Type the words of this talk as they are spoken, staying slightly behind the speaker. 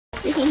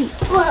see.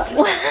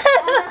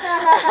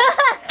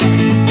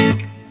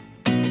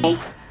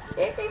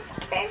 This is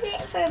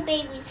perfect for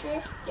baby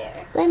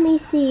sister. Let me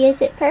see.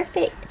 Is it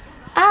perfect?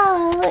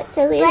 Oh, it's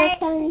a little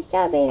tiny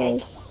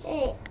strawberry.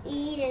 I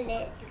eat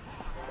it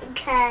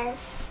because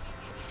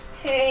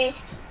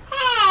hers.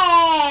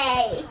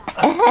 Hey!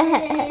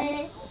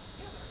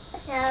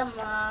 Come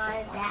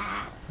on,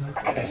 Dad.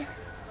 Okay.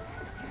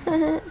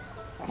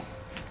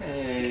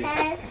 Hey.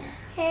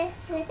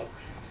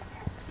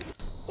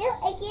 Do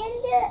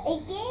it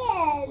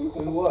again.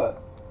 Do what?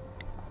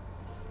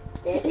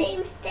 The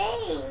same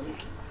thing.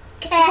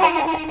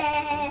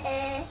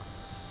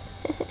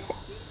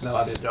 No,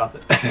 I didn't drop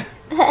it.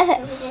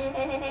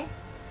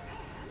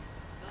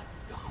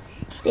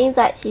 Seems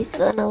like she's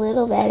feeling a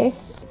little better.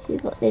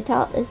 She's wanting to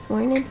talk this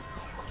morning.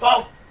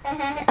 Oh!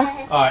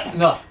 Alright,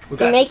 enough.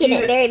 You're making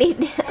it dirty.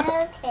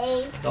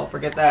 Okay. Don't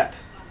forget that.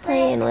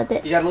 Playing with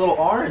it. You got a little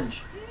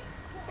orange.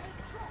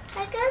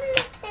 I'm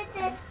gonna put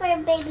this for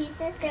baby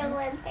sister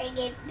when her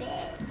get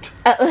big.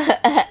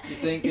 You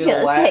think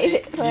it'll last? You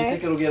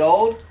think it'll get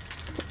old?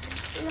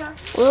 No.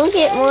 We'll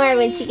get more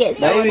when she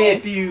gets older. Maybe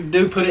if you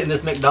do put it in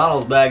this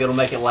McDonald's bag, it'll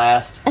make it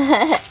last.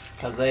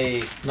 Because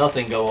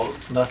nothing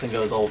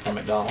goes old from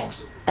McDonald's.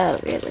 Oh,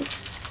 really?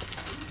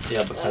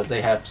 Yeah, because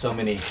they have so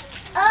many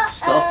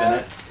stuff in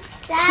it.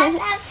 Dad,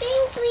 I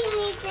think we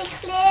need the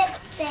clip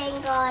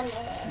thing on it.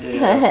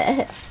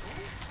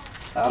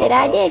 Yeah. Good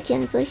idea,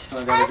 Kinsley.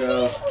 I gotta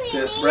go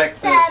get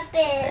breakfast.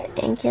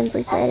 And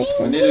Kinsley's We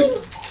medicine. need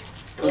to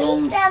put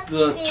on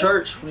the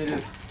church. We need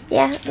to.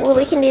 Yeah, well,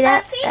 we can do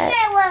that at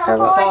I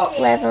will hold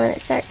 11 it. when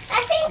it starts.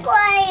 I think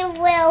I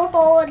will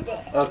hold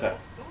it. Okay.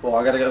 Well,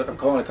 I gotta go. I'm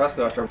going to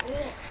Costco after.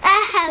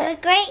 I have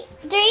a great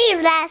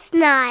dream last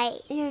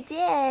night. You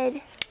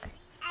did?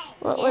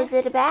 What was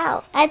it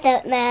about? I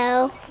don't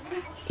know.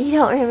 You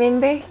don't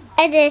remember?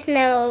 I just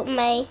know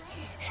my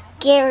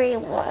scary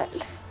one.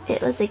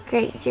 It was a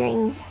great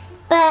dream.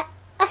 But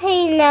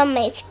I know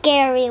my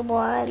scary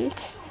ones.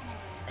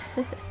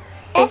 The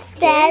It's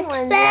scary Dad's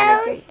ones phone.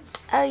 are great.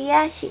 Oh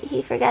yeah,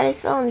 he forgot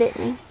his phone,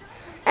 didn't he?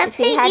 I If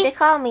he had to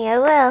call me, I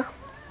will.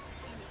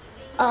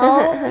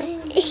 Oh,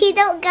 he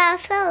don't got a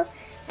phone.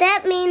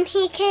 That means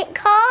he can't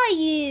call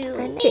you.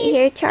 I'm sitting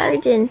here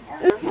charging.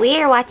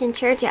 We are watching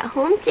church at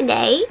home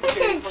today.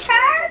 To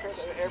church?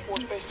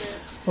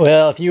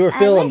 Well, if you were I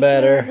wish we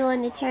were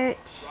going to church,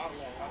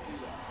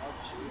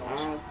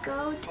 I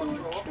go to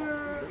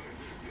church.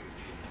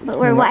 but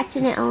we're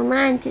watching it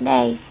online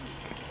today.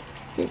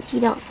 Since you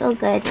don't feel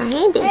good. My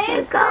hand is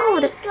so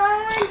cold. I'm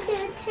going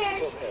to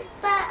church,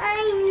 but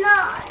I'm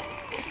not.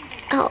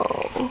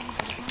 Oh.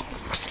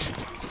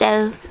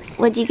 So,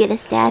 what'd you get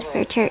us, Dad,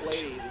 for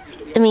church?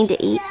 I mean, to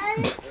eat.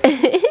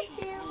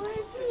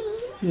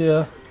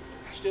 Yeah.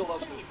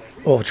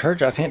 Oh,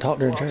 church? I can't talk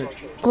during church.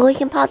 Well, we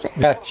can pause it.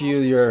 Got you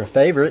your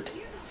favorite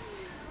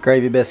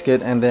gravy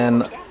biscuit and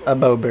then a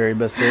bowberry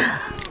biscuit.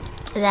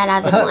 That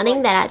I've been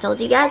wanting, that I told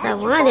you guys I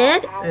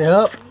wanted.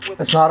 Yep.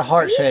 It's not a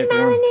heart Are you shape.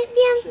 smiling at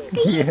them?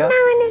 Are you Yeah.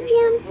 smiling at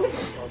them?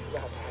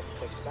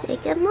 Say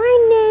good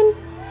morning.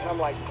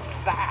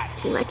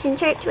 You watching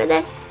church with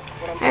us?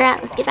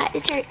 Alright, let's get back to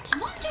church.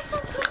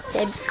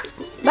 Say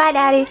bye,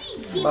 Daddy.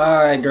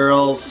 Bye,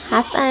 girls.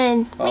 Have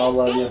fun. All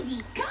of you.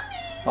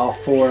 All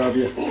 4 of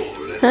you.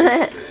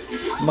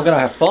 I'm gonna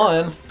have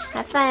fun.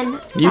 Have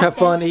fun. You have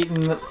fun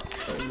eating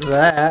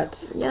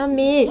that.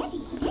 Yummy.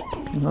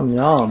 Yum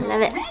yum.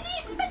 Love it.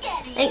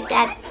 Thanks,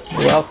 Dad.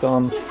 You're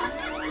welcome.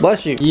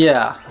 Bless you.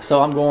 Yeah,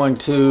 so I'm going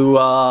to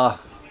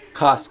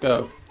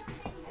Costco.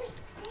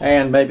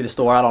 And maybe the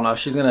store, I don't know.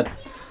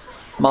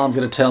 Mom's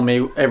gonna tell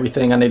me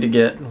everything I need to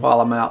get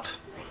while I'm out,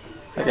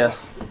 I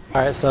guess.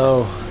 Alright,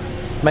 so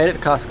made it to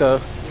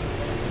Costco.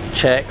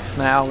 Check.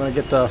 Now I'm gonna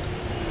get the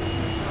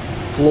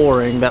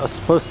flooring that was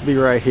supposed to be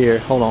right here.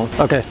 Hold on.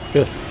 Okay,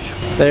 good.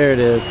 There it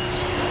is.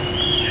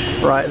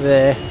 Right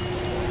there.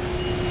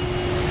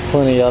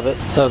 Plenty of it.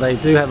 So they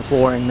do have the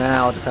flooring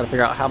now. I just got to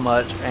figure out how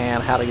much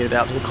and how to get it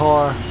out to the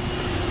car.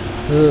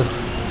 Ugh.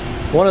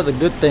 One of the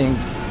good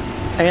things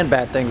and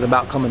bad things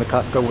about coming to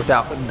Costco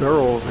without the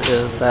girls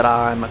is that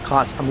I'm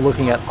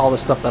looking at all the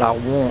stuff that I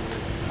want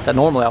that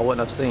normally I wouldn't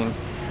have seen.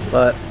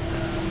 But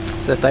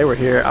so if they were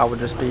here, I would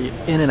just be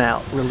in and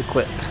out really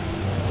quick.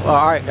 Well,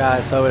 alright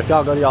guys, so if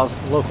y'all go to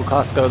y'all's local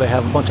Costco, they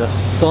have a bunch of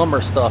summer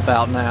stuff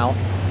out now.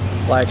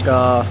 Like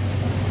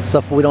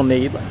stuff we don't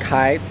need, like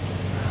kites,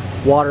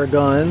 water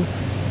guns,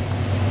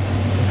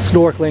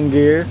 snorkeling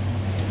gear,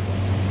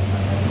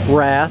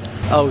 rafts.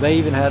 Oh, they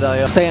even had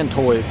sand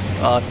toys,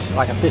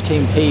 like a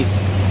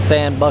 15-piece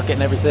sand bucket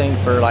and everything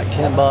for like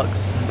 10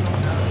 bucks.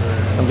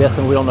 I'm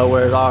guessing we don't know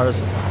where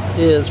ours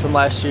is from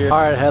last year. All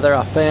right, Heather,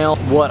 I found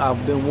what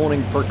I've been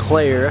wanting for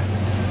Claire.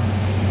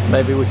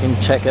 Maybe we can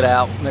check it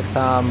out next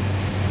time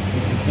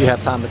you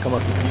have time to come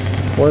up.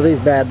 What are these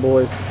bad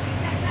boys?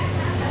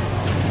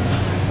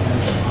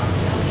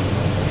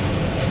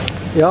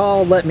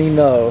 Y'all let me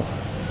know.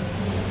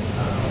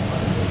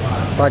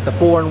 Like the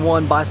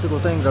 4-in-1 bicycle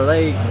things, are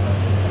they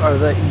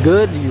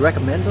good? Do you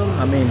recommend them?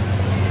 I mean,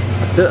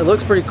 it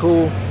looks pretty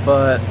cool,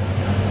 but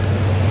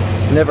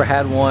Never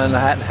had one. I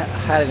hadn't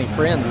had any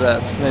friends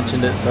that's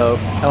mentioned it, so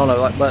I don't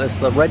know. But it's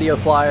the radio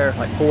flyer,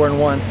 like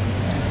 4-in-1.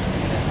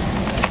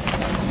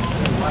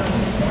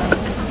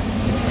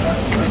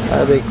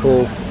 That'd be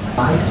cool.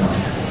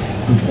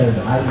 Because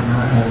I do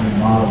not have any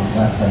models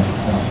left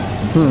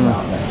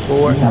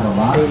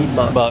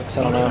 $80 bucks.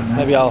 I don't know.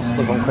 Maybe I'll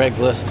look on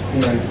Craigslist.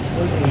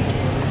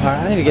 Alright,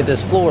 I need to get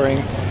this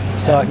flooring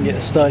so I can get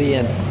the study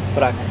in.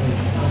 But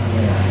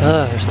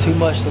there's too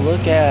much to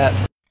look at.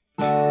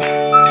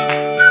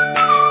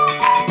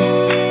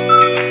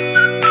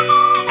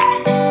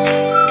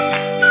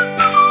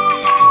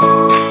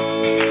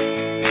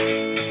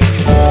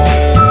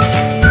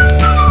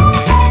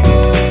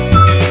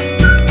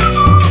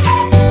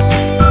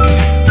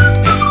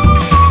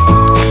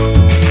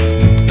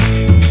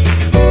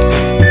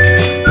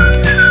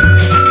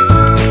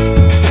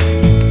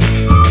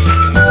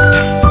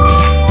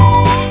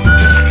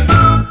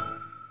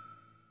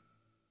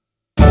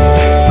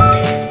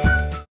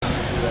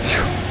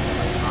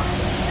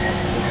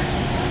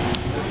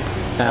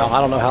 Now,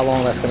 I don't know how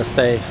long that's going to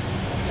stay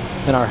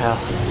in our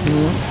house.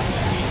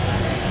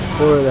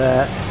 For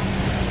that,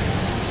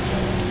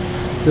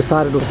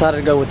 decided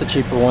to go with the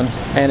cheaper one,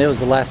 and it was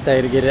the last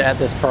day to get it at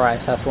this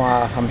price. That's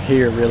why I'm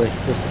here, really,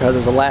 just because it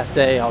was the last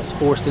day. I was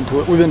forced into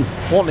it. We've been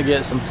wanting to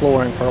get some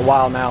flooring for a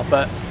while now,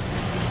 but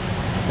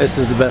this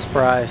is the best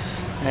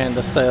price, and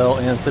the sale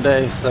ends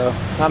today, so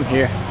I'm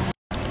here.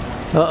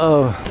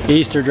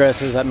 Easter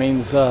dresses. That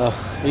means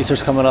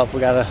Easter's coming up. We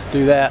gotta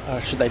do that.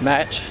 Or should they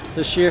match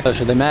this year? Or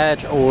should they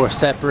match or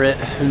separate?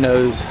 Who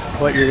knows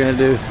what you're gonna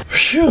do.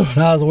 Whew,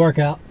 that was a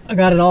workout. I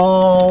got it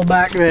all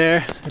back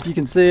there, if you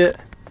can see it.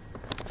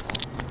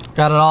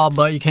 Got it all,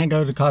 but you can't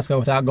go to Costco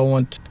without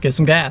going to get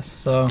some gas.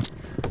 So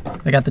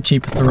they got the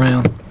cheapest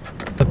around.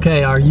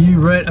 Okay, are you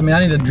ready? I mean,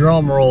 I need a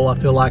drum roll, I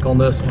feel like, on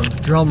this one.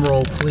 Drum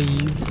roll,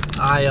 please.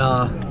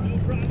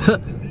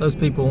 Those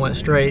people went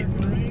straight.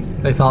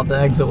 They thought the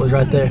exit was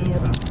right there.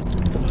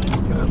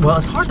 Well,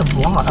 it's hard to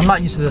vlog. I'm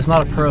not used to this. I'm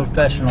not a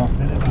professional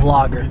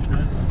vlogger.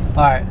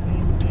 All right,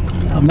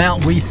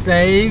 amount we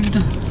saved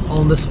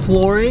on this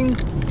flooring.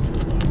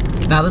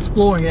 Now this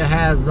flooring, it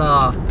has,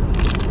 I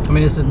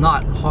mean, this is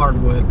not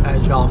hardwood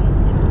as y'all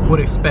would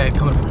expect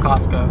coming from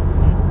Costco,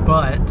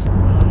 but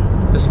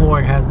this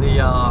flooring has the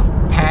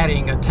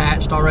padding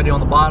attached already on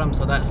the bottom,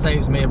 so that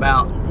saves me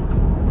about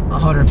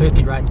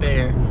 $150 right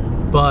there.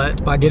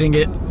 But by getting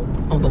it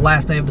on the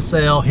last day of the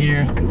sale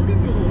here,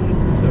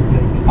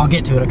 I'll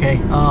get to it, okay?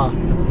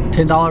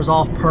 $10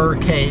 off per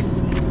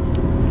case.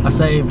 I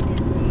saved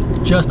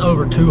just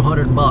over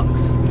 200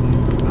 bucks.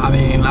 I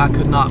mean, I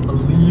could not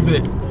believe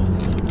it.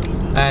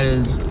 That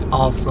is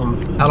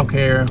awesome. I don't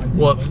care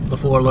what the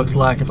floor looks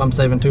like if I'm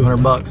saving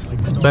 200 bucks.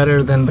 It's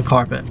better than the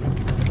carpet.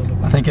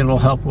 I think it will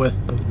help with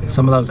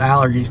some of those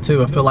allergies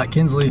too. I feel like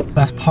Kinsley,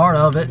 that's part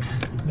of it.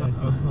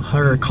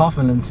 Her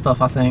coughing and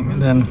stuff, I think,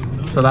 and then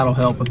so that'll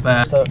help with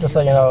that. So just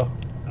so you know,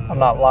 I'm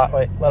not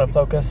lightweight. Let it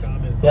focus.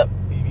 Yep,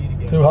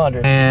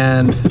 200.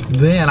 And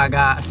then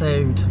I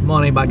saved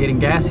money by getting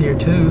gas here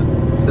too.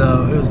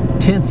 So it was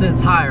 10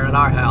 cents higher at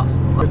our house.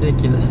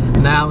 Ridiculous.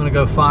 Now I'm gonna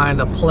go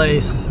find a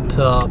place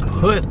to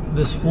put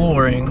this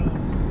flooring.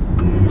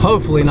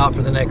 Hopefully not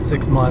for the next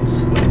 6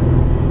 months.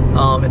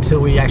 Until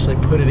we actually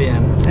put it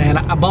in. And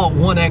I bought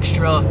one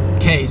extra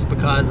case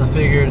because I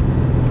figured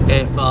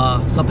if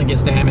something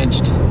gets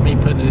damaged, me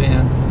putting it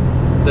in,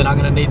 then I'm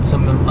gonna need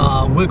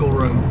some wiggle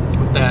room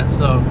with that.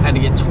 So I had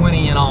to get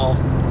 20 in all.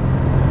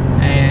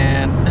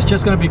 And it's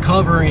just gonna be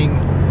covering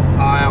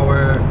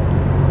our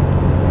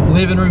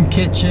living room,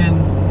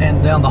 kitchen,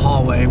 and down the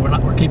hallway.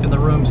 We're keeping the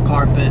room's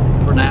carpet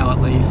for now, at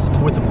least.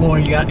 With the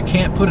flooring, you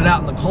can't put it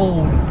out in the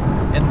cold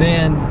and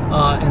then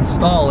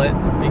install it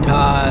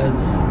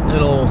because it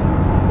will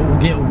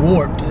get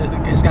warped.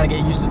 It's got to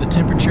get used to the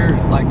temperature,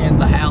 like in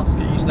the house,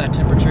 get used to that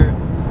temperature,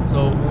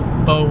 so it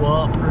won't bow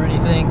up or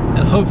anything.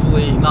 And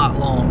hopefully not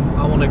long.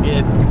 I want to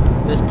get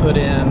this put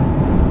in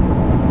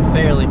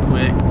fairly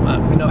quick, but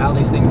we know how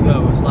these things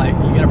go. It's like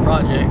you get a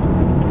project.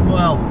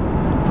 Well,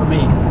 for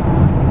me,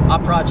 my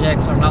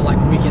projects are not like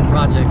weekend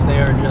projects. They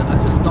are just,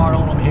 I just start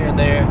on them here and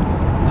there.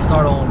 I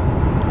start on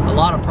a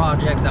lot of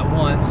projects at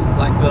once,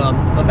 like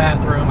the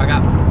bathroom. I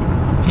got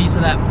a piece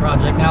of that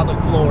project, now the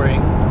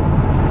flooring.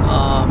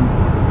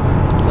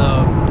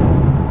 So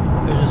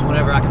it's just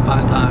whenever I can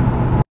find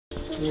time.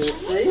 You ready to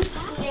see?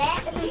 Yeah.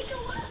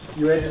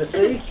 You ready to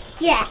see?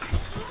 Yeah.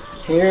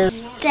 Here's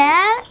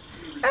That?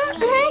 I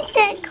like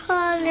that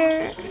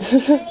color.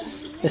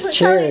 it's What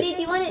cherry. color did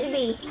you want it to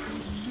be?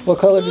 What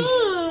color did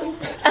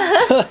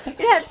Pink.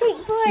 You have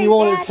pink floors, you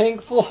wanted? Dad.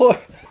 Pink floor.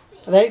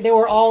 They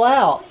were all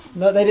out.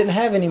 No, they didn't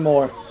have any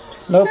more.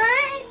 Nope.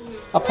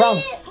 I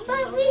promise.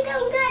 But we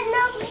don't got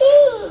no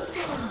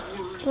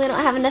pink. We don't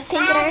have enough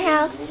pink in our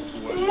house.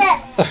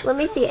 No. Let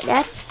me see it,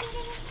 Dad.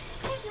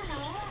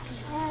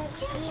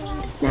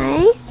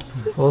 Nice.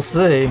 We'll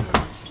see.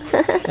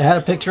 It had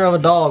a picture of a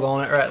dog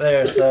on it right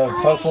there, so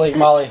hopefully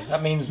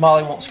that means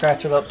Molly won't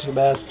scratch it up too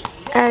bad.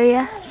 Oh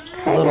yeah.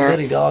 A little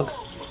bitty dog.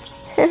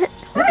 I'm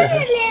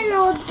a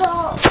little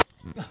dog.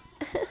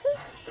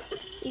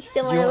 You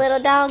still want a little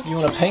dog? You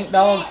want a pink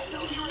dog?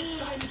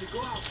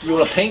 You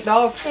want a pink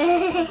dog?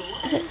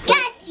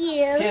 Got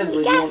you.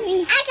 Kinsley, Got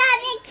me. I got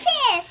a big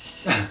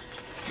fish.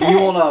 You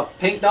want a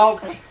pink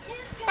dog?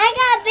 I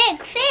got a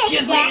big fish.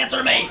 Kinsley,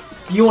 answer me.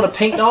 You want a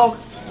pink dog?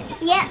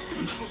 Yeah.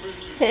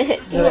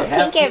 You want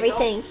pink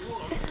everything.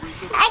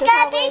 I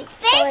got a big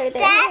color fish,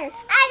 their Dad. hair.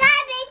 I got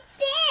a big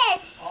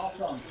fish.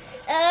 Awesome.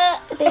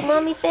 The big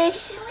mommy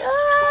fish.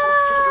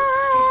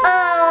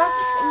 Got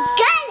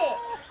it.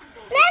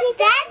 Look,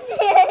 Dad.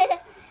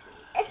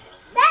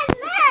 Dad,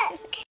 look.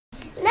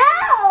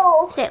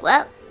 No. Okay,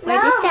 well, we're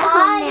No, just at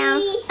home Mommy.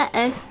 now.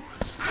 Uh-oh.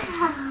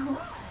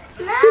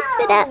 No. She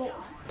spit up.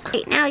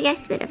 Right now, you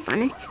guys spit up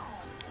on us.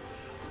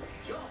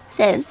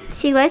 So,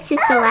 she was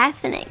just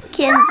laughing at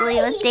Kinsley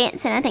was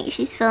dancing. I think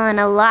she's feeling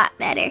a lot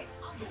better.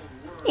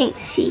 Ain't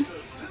she?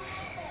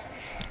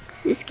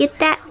 Just get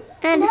that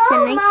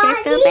medicine, makes her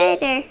feel Mommy.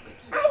 better.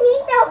 I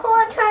need to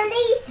hold her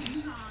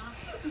knees.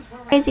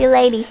 Crazy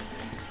lady.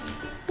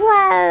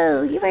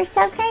 Whoa, you are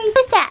so crazy.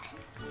 Who's that?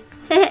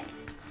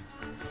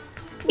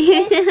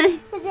 Is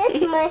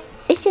this my...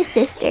 It's your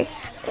sister.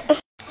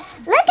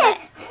 Look at...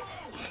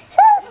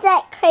 Who's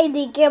that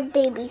crazy girl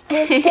baby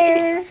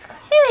sister?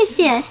 Who is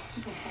this?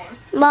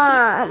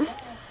 Mom.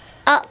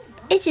 Oh,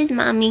 it's just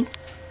mommy.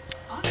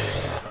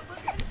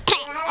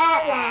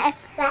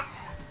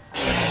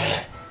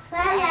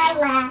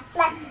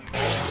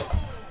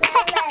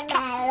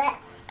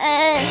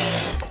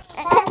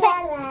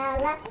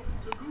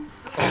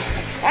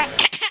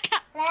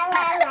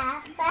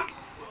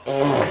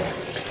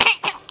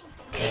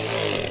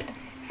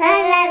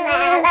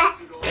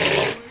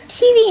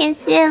 She being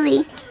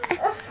silly.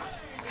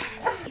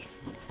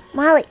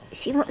 Molly,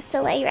 she wants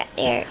to lay right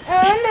there. Oh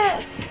no,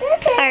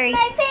 this Sorry. is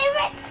my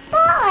favorite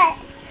spot.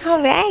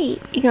 All right,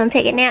 you gonna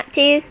take a nap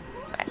too,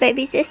 like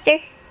baby sister?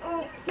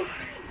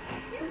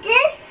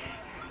 Just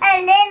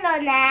a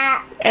little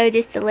nap. Oh,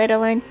 just a little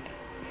one.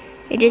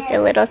 You're just a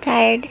little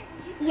tired.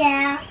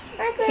 Yeah.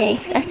 Okay,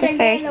 that's the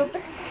first.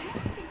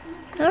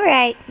 All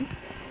right.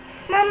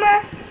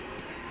 Mama,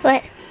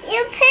 What?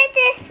 you put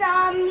this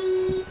on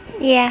me.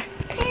 Yeah.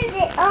 Put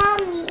it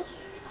on me.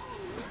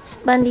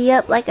 Bund you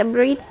up like a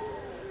breed.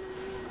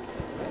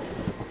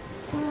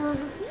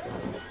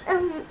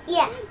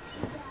 Yeah,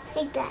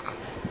 like that.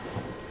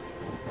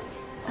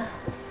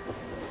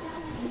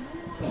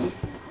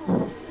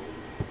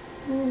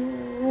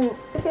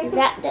 You're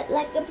wrapped up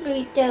like a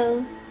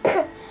burrito.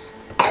 A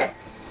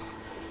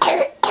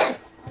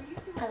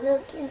little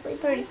Kinsley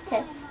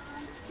burrito.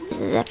 This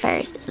is the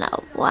first in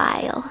a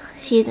while.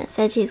 She hasn't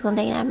said she's going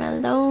to take a nap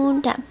in a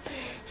long time.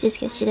 Just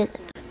because she doesn't.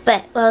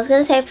 But what I was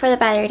going to say before the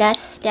battery died,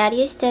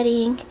 Daddy is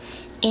studying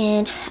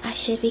and I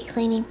should be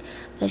cleaning.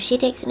 But if she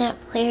takes a nap,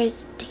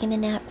 Claire's taking a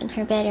nap in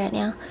her bed right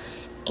now.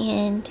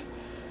 And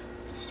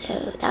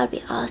so that would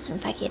be awesome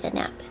if I get a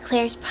nap. But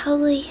Claire's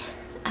probably,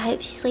 I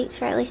hope she sleeps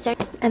for at least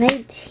 30. I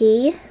made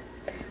tea.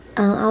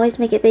 I always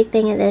make a big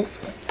thing of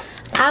this.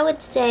 I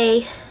would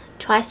say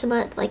twice a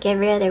month, like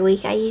every other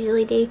week I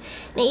usually do.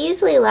 And it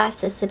usually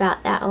lasts us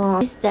about that long.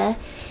 I use the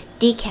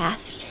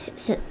decaf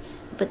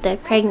since with the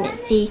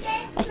pregnancy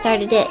I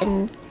started it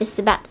and it's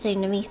about the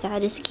same to me, so I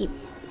just keep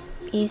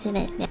using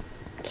it now.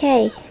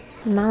 Okay,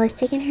 Molly's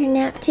taking her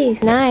nap too.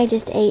 And I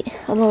just ate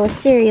a bowl of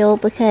cereal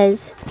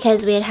because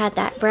we had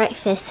that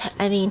breakfast,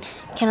 I mean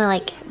kind of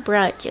like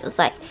brunch. It was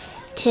like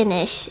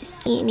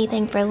 10ish. Eat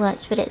anything for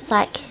lunch, but it's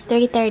like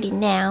 3:30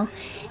 now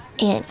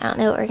and I don't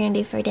know what we're gonna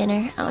do for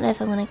dinner. I don't know if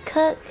I'm gonna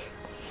cook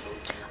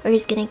or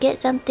just gonna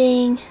get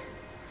something.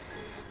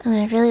 I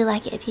mean, I'd really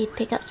like it if you'd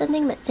pick up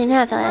something, but at the same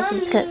time I feel like I should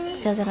just cook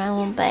because I'm at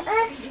home, but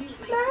I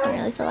don't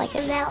really feel like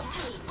it.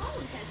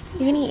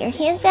 You're gonna get your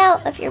hands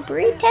out of your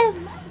burrito?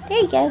 There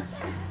you go.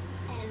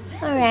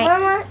 Alright.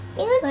 Mama,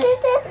 you did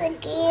this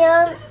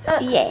again.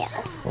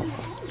 Yes.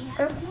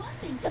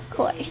 Of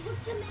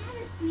course.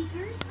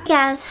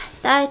 Guys,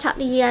 thought I'd talk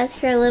to you guys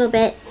for a little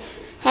bit.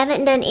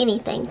 Haven't done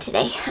anything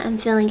today. I'm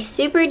feeling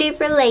super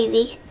duper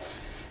lazy.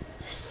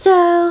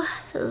 So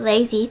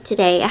lazy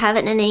today. I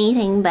haven't done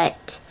anything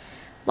but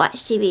watch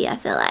TV, I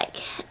feel like.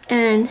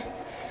 And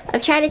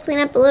I've tried to clean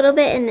up a little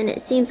bit and then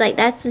it seems like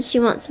that's when she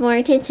wants more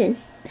attention.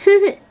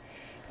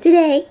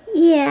 Today,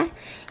 yeah.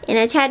 And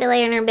I tried to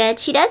lay her in her bed.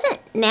 She doesn't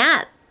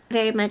nap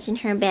very much in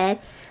her bed.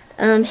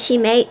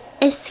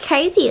 It's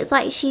crazy. It's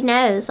like she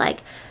knows,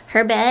 like,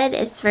 her bed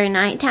is for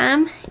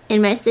nighttime,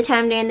 and most of the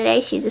time during the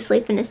day she's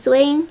asleep in a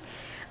swing,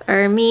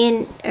 or me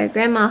and or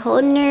grandma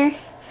holding her,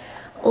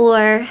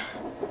 or,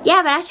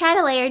 yeah, but I try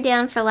to lay her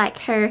down for, like,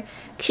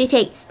 she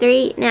takes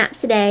 3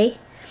 naps a day,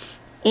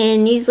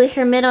 and usually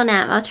her middle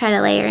nap, I'll try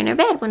to lay her in her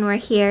bed when we're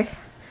here,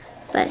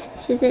 but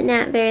she doesn't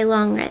nap very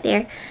long right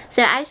there.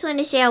 So I just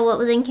wanted to show you what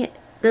was in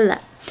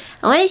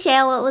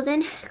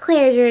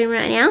Claire's room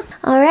right now.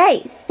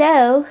 Alright,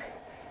 so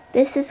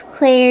this is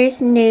Claire's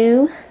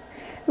new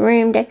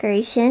room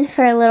decoration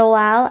for a little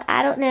while.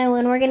 I don't know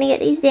when we're going to get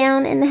these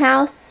down in the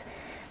house,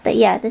 but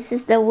yeah, this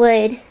is the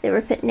wood that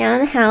we're putting down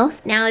in the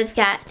house. Now we've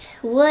got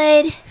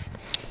wood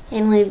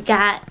and we've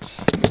got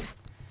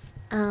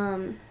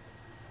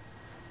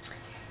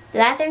the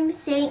bathroom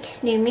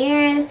sink, new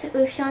mirrors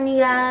we've shown you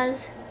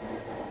guys.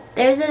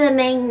 Those are the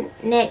main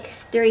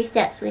next 3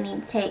 steps we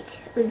need to take.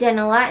 We've done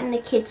a lot in the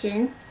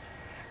kitchen.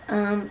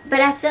 But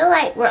I feel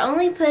like we're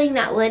only putting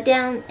that wood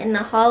down in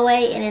the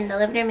hallway and in the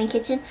living room and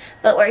kitchen.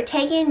 But we're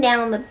taking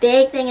down the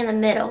big thing in the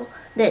middle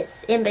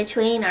that's in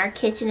between our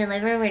kitchen and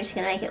living room. We're just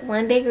going to make it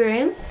one big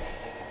room.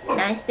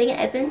 Nice, big and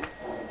open.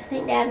 I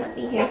think Dad might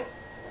be here.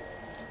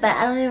 But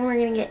I don't think we're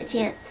going to get a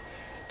chance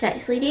to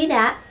actually do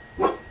that.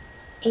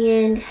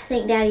 And I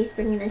think Daddy's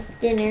bringing us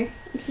dinner.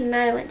 He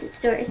might have went to the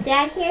store. Is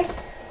Dad here?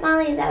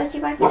 Molly, is that what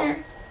you're barking at?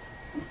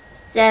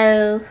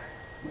 So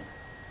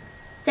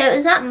it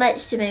was not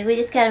much to move. We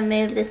just kind of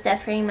moved the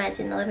stuff pretty much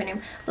in the living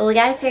room. But we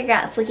got to figure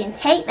out if we can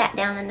take that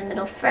down in the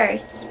middle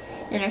first.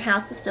 And our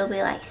house will still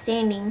be like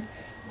standing.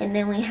 And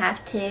then we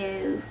have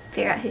to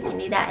figure out who can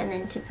do that. And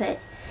then to put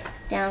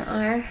down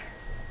our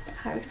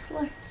hardwood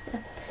floor. So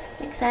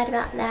I'm excited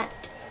about that.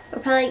 We're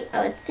probably,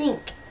 I would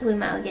think we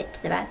might well get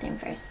to the bathroom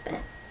first. But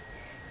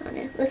I don't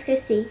know. Let's go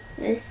see.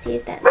 Let's see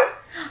if that's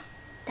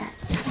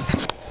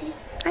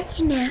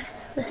barking at.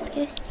 Let's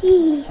go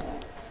see.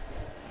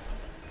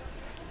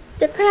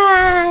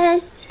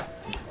 Surprise!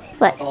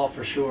 What? I thought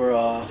for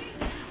sure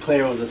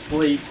Claire was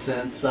asleep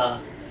since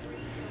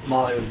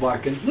Molly was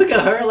barking. Look at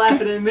her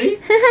laughing at me.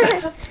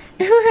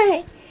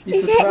 What? You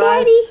Is surprised? that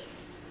Daddy?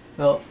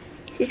 No.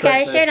 She's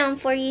got a shirt on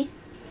for you.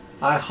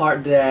 I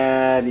heart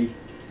Daddy.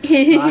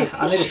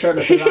 I need a shirt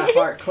that says I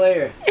heart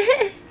Claire.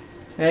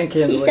 And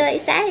Kinsley. She's so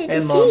excited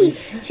and to Mommy.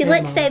 see. She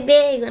looks so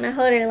big when I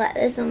hold her like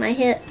this on my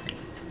hip.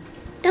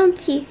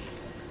 Don't you?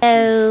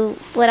 So,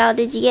 what all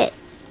did you get?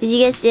 Did you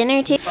get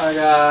dinner too? I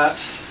got...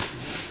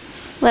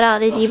 What all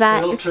did you buy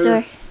at the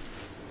store?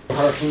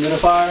 Her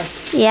humidifier.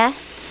 Yeah?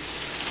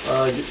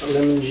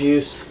 Lemon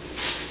juice.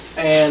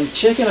 And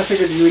chicken, I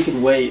figured we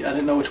could wait. I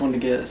didn't know which one to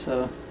get,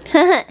 so...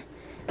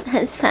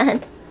 That's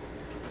fun.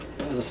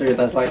 I figured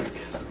that's like,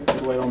 I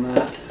could wait on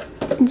that.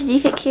 Did you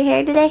fix your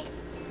hair today?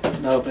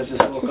 Nope, I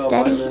just woke up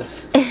like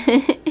this.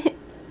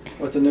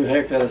 With the new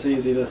haircut, it's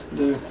easy to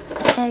do.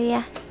 Oh,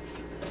 yeah.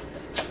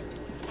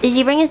 Did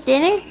you bring us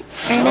dinner?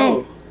 Or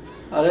no?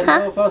 I didn't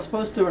know if I was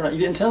supposed to or not. You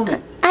didn't tell me.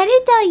 I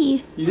did tell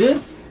you. You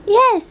did?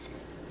 Yes.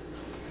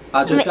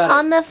 I just got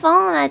on the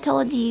phone I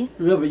told you.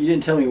 Yeah, but you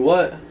didn't tell me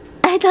what.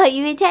 I thought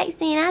you would text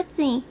me and ask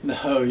me.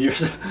 No, you're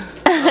so...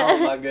 Oh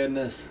my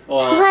goodness.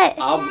 Well, what?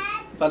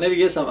 If I need to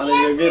get something, I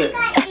need to go get it.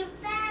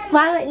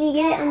 Why wouldn't you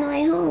get it on the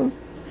way home?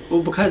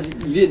 Well, because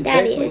you didn't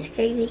text me. Daddy is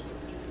crazy.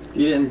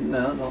 You didn't,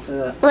 no, don't say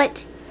that.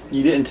 What?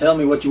 You didn't tell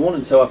me what you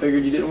wanted, so I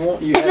figured you didn't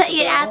want... I thought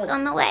you'd ask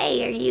on the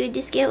way, or you would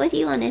just get what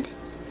you wanted.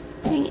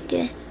 Bring it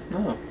to us.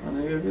 No, I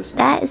need to go get something.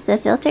 That is the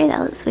filter. That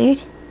looks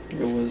weird. It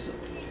was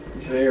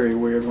very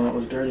weird when it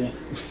was dirty.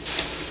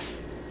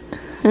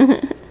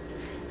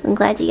 I'm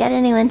glad you got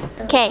a new one.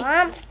 Okay.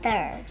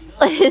 Monster.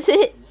 What is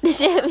it?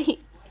 Show me.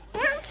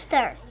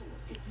 Monster.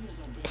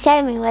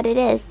 Show me what it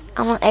is.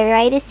 I want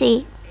everybody to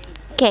see.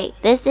 Okay,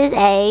 this is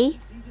a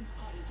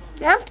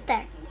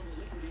Monster.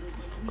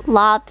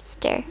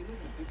 lobster.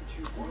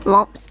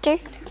 Lobster?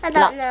 I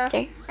don't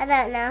Lobster. know. I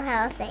don't know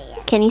how to say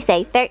it. Can you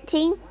say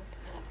 13?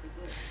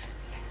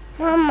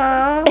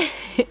 Mom.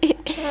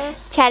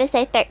 Try to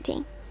say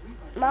 13.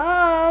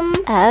 Mom.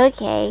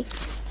 Okay.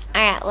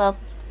 Alright, well,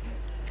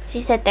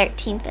 she said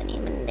 13 funny a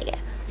minute ago.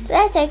 So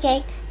that's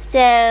okay.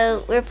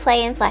 So, we're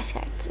playing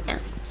flashcards now.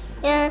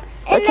 Yeah.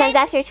 What comes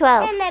after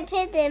 12? And I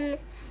put them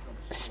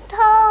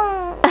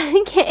stone.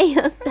 Okay,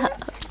 I'll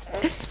stop.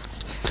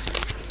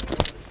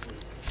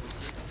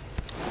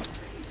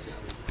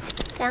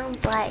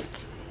 Sounds like...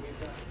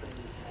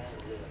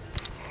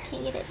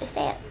 Can't get it to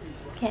say it.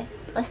 Okay,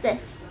 what's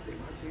this?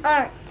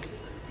 Orange.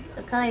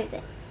 What color is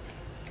it?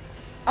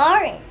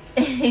 Orange.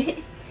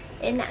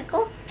 Isn't that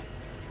cool?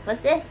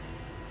 What's this?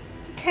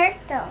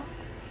 Turtle.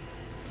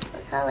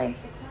 What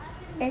colors?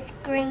 It's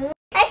green.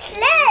 I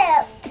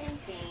slipped.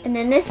 And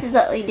then this is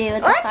what we do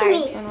with the Watch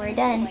cards me. when we're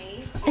done.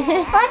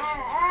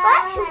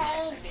 Watch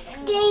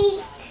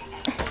me. Skate.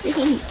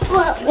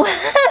 What? What?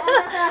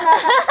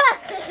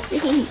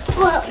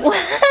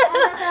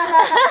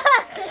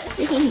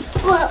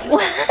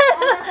 What?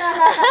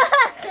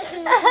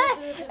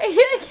 Are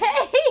you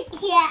okay?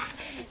 Yeah.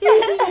 You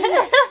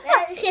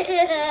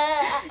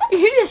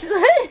just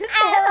I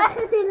want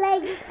to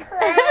like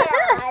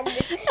clown.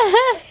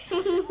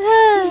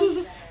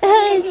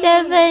 It's so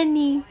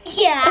funny.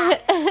 Yeah.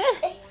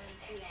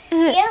 You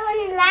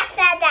wouldn't laugh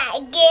at that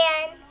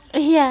again.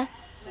 Yeah.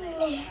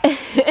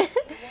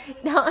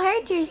 Don't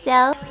hurt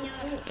yourself.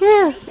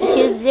 Whew.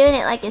 She was doing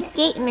it like a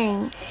skating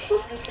ring.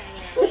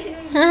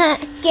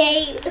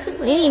 Skate.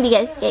 We need to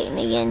go skating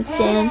again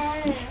soon.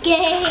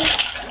 Skate.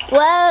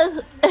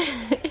 Whoa.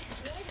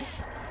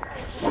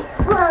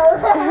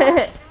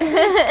 Whoa.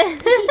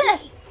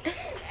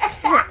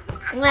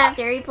 I'm gonna have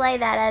to replay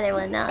that other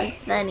one. That was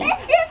funny.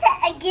 Let's do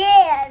that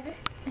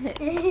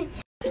again.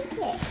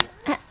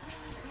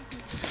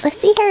 Let's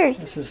see hers.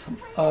 This is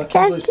So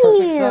Kinsley's cute.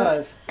 perfect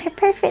size. Her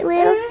perfect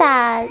little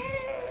size.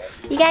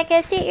 You gotta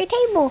go sit at your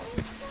table.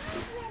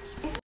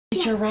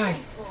 Eat your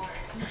rice.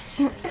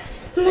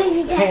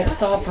 Can't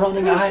stop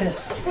running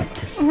itis.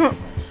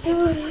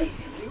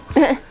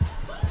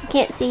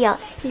 Can't see y'all.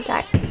 It's too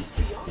dark.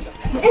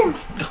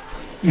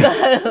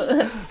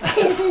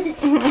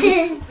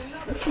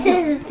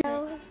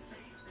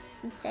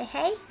 Say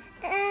hey.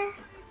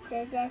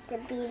 There's just a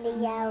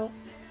video.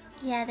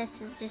 Yeah, this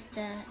is just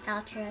a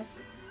outro.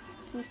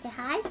 Can you say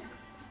hi?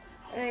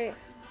 Say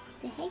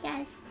hey,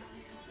 guys.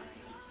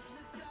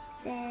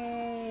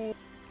 Say,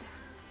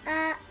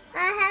 I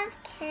have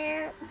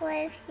camp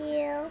with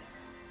you.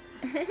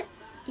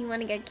 You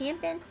want to go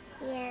camping?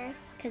 Yeah.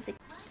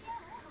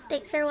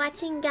 Thanks for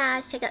watching,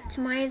 guys. Check out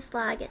tomorrow's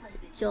vlog. It's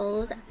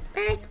Joel's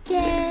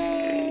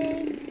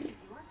birthday.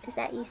 Is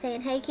that you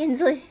saying hey,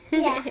 Kinsley?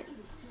 Yeah.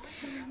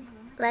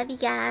 Love you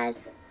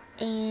guys.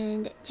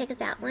 And check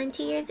us out 1-2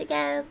 years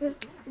ago.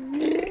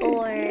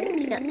 Or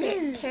check out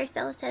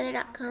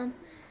HairStylistHeather.com.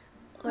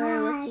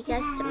 Or we'll see you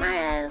guys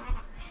tomorrow.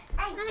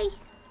 Bye.